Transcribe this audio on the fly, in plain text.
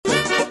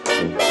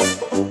Hey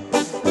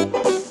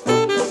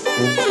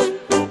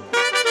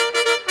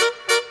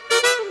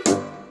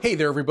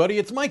there everybody,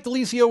 it's Mike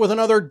Delisio with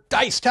another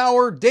Dice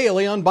Tower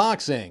Daily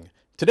Unboxing.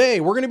 Today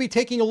we're going to be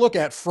taking a look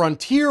at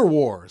Frontier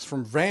Wars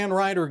from Van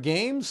Ryder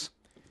Games.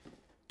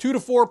 2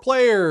 to 4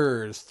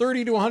 players,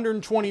 30 to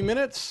 120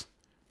 minutes.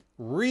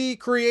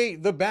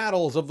 Recreate the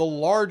battles of the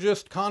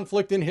largest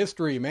conflict in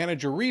history.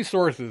 Manage your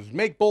resources.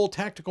 Make bold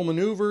tactical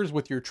maneuvers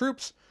with your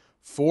troops.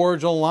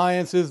 Forge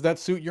alliances that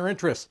suit your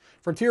interests.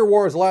 Frontier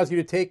Wars allows you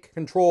to take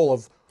control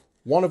of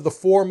one of the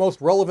 4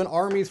 most relevant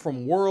armies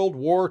from World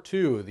War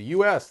II. The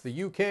US,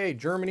 the UK,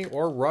 Germany,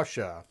 or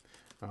Russia.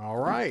 All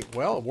right,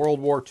 well, a World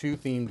War II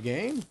themed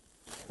game.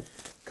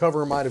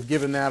 Cover might have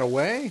given that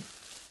away.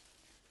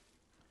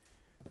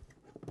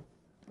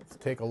 Let's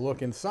take a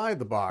look inside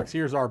the box.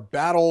 Here's our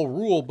battle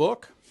rule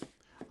book.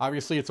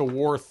 Obviously, it's a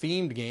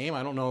war-themed game.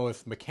 I don't know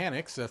if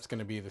mechanics, that's going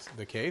to be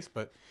the case,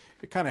 but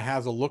it kind of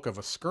has a look of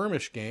a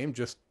skirmish game,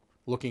 just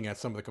looking at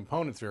some of the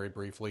components very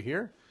briefly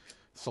here.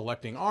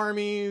 Selecting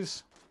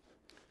armies,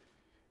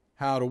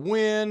 how to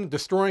win,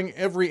 destroying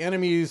every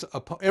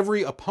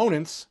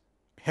opponent's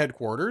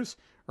headquarters,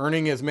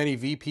 earning as many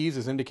VPs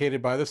as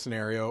indicated by the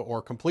scenario,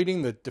 or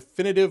completing the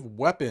definitive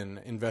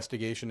weapon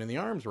investigation in the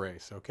arms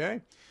race,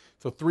 okay?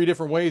 So 3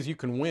 different ways you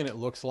can win, it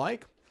looks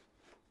like.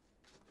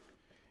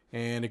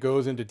 And it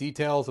goes into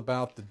details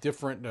about the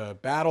different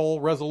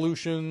battle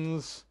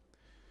resolutions,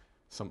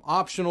 some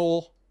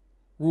optional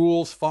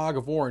rules, fog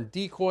of war and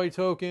decoy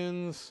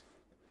tokens,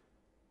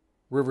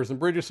 rivers and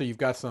bridges, so you've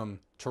got some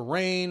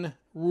terrain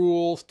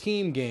rules,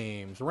 team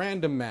games,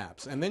 random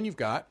maps, and then you've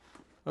got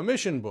a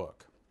mission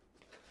book.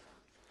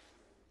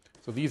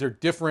 So these are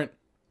different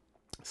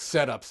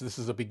setups. This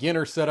is a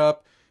beginner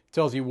setup. It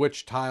tells you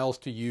which tiles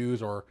to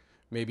use, or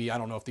maybe, I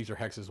don't know if these are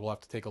hexes, we'll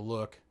have to take a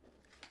look.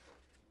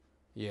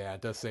 Yeah,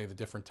 it does say the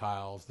different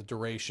tiles, the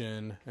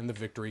duration, and the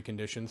victory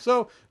conditions.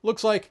 So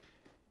looks like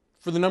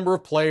for the number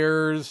of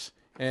players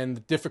and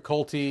the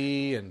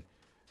difficulty and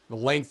the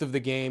length of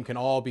the game can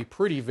all be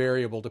pretty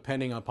variable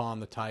depending upon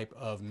the type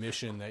of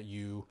mission that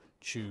you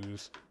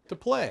choose to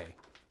play.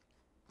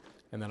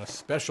 And then a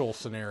special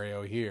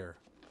scenario here.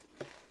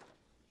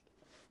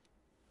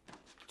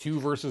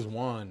 2 versus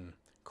 1.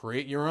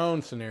 Create your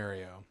own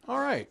scenario. All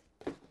right.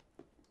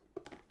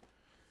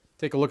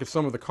 Take a look at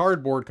some of the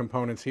cardboard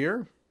components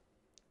here.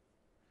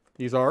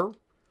 These are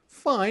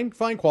fine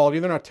quality.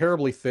 They're not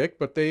terribly thick,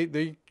 but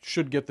they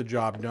should get the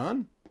job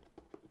done.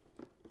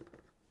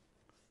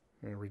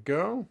 There we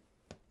go.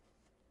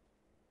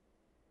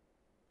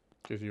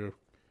 Gives you a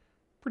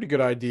pretty good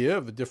idea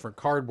of the different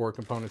cardboard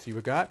components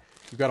you've got.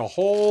 You've got a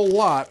whole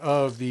lot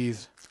of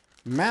these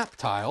map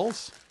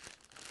tiles.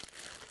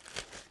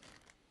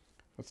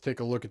 Let's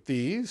take a look at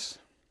these.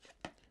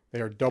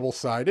 They are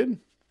double-sided.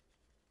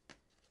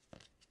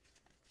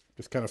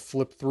 Just kind of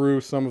flip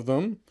through some of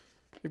them.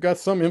 You've got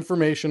some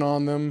information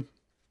on them.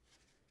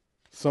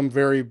 Some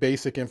very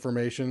basic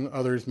information.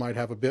 Others might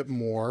have a bit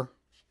more.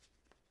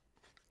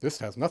 This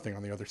has nothing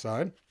on the other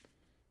side.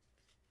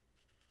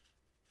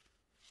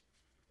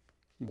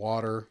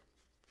 Water.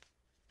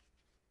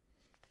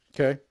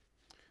 Okay.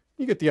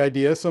 You get the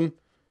idea. Some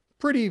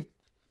pretty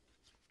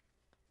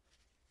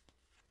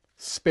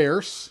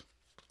sparse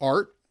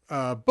art,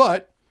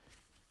 but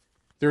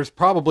there's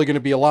probably going to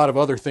be a lot of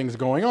other things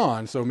going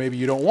on. So maybe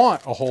you don't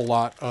want a whole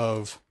lot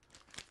of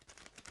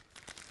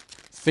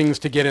things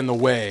to get in the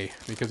way,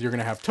 because you're going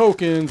to have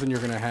tokens and you're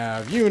going to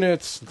have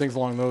units and things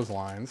along those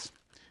lines.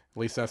 At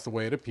least that's the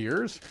way it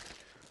appears.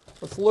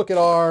 Let's look at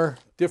our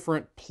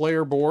different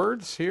player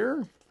boards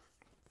here.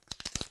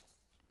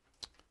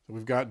 So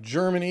we've got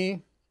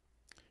Germany,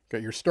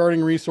 got your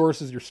starting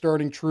resources, your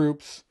starting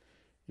troops,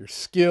 your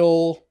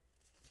skill.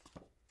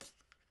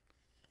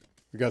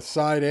 We've got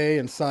side A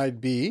and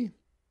side B.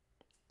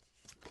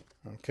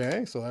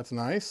 Okay, so that's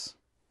nice.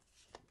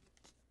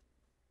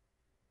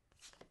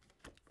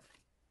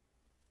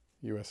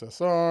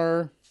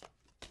 USSR,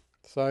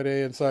 side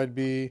A and side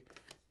B.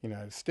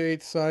 United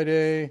States, side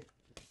A,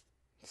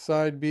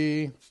 side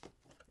B.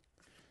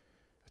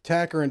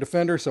 Attacker and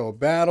defender, so a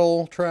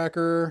battle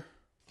tracker.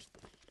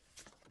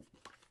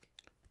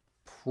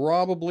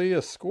 Probably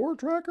a score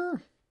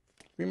tracker,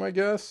 be my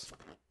guess.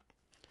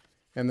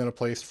 And then a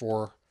place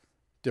for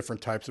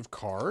different types of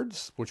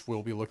cards, which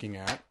we'll be looking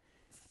at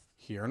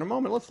here in a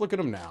moment. Let's look at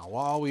them now.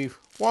 While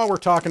we're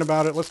talking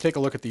about it, let's take a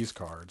look at these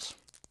cards.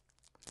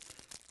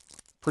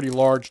 Pretty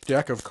large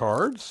deck of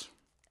cards.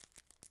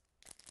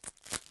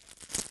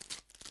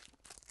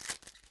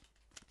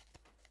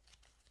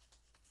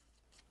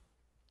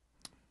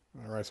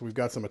 All right, so we've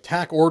got some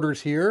attack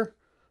orders here.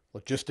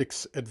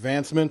 Logistics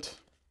advancement,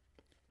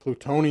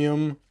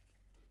 plutonium,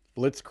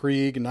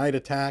 blitzkrieg, night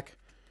attack,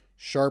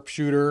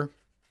 sharpshooter,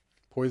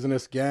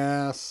 poisonous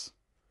gas.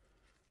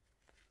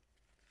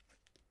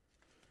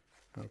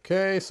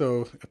 Okay,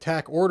 so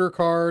attack order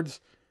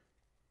cards.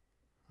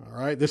 All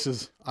right, this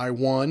is I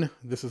won.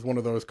 This is one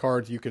of those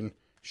cards you can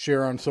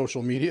share on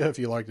social media if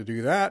you like to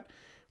do that.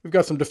 We've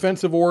got some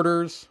defensive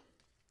orders.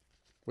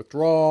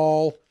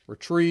 Withdrawal,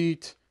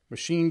 retreat,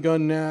 machine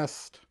gun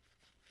nest.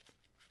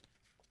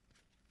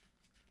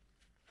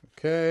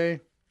 Okay.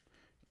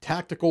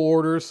 Tactical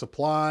orders,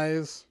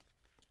 supplies.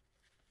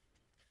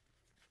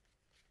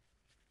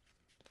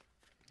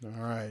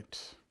 All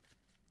right.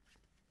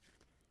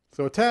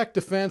 So attack,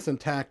 defense, and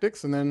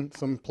tactics, and then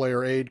some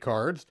player aid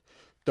cards.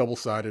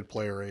 Double-sided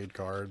player aid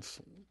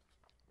cards.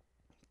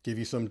 Give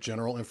you some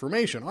general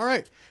information. All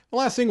right. The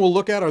last thing we'll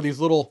look at are these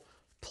little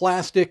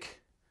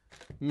plastic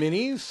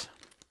minis.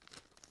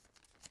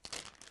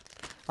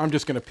 I'm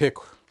just going to pick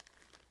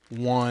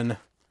one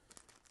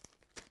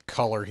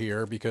color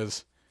here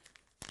because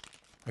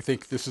I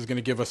think this is going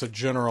to give us a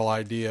general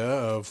idea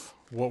of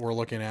what we're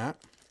looking at.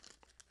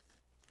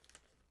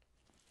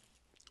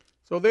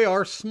 So they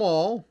are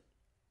small.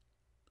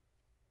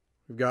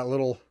 We've got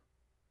little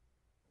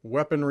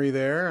weaponry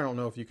there. I don't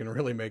know if you can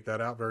really make that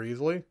out very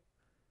easily.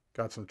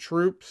 Got some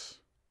troops.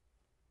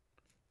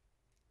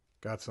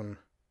 Got some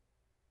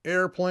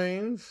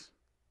airplanes.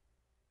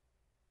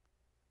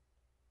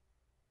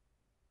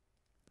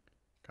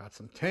 Got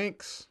some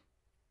tanks.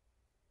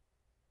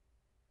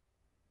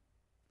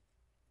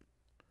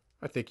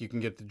 I think you can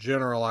get the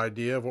general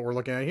idea of what we're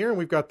looking at here. And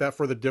we've got that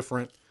for the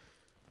different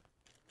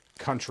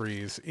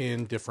countries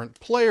in different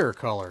player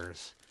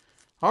colors.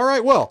 All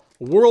right, well,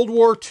 World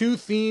War II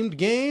themed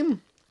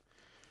game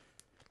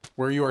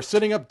where you are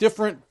setting up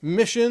different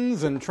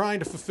missions and trying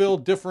to fulfill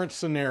different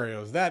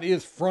scenarios. That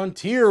is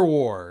Frontier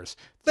Wars.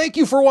 Thank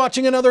you for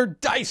watching another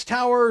Dice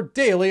Tower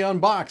Daily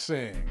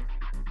Unboxing.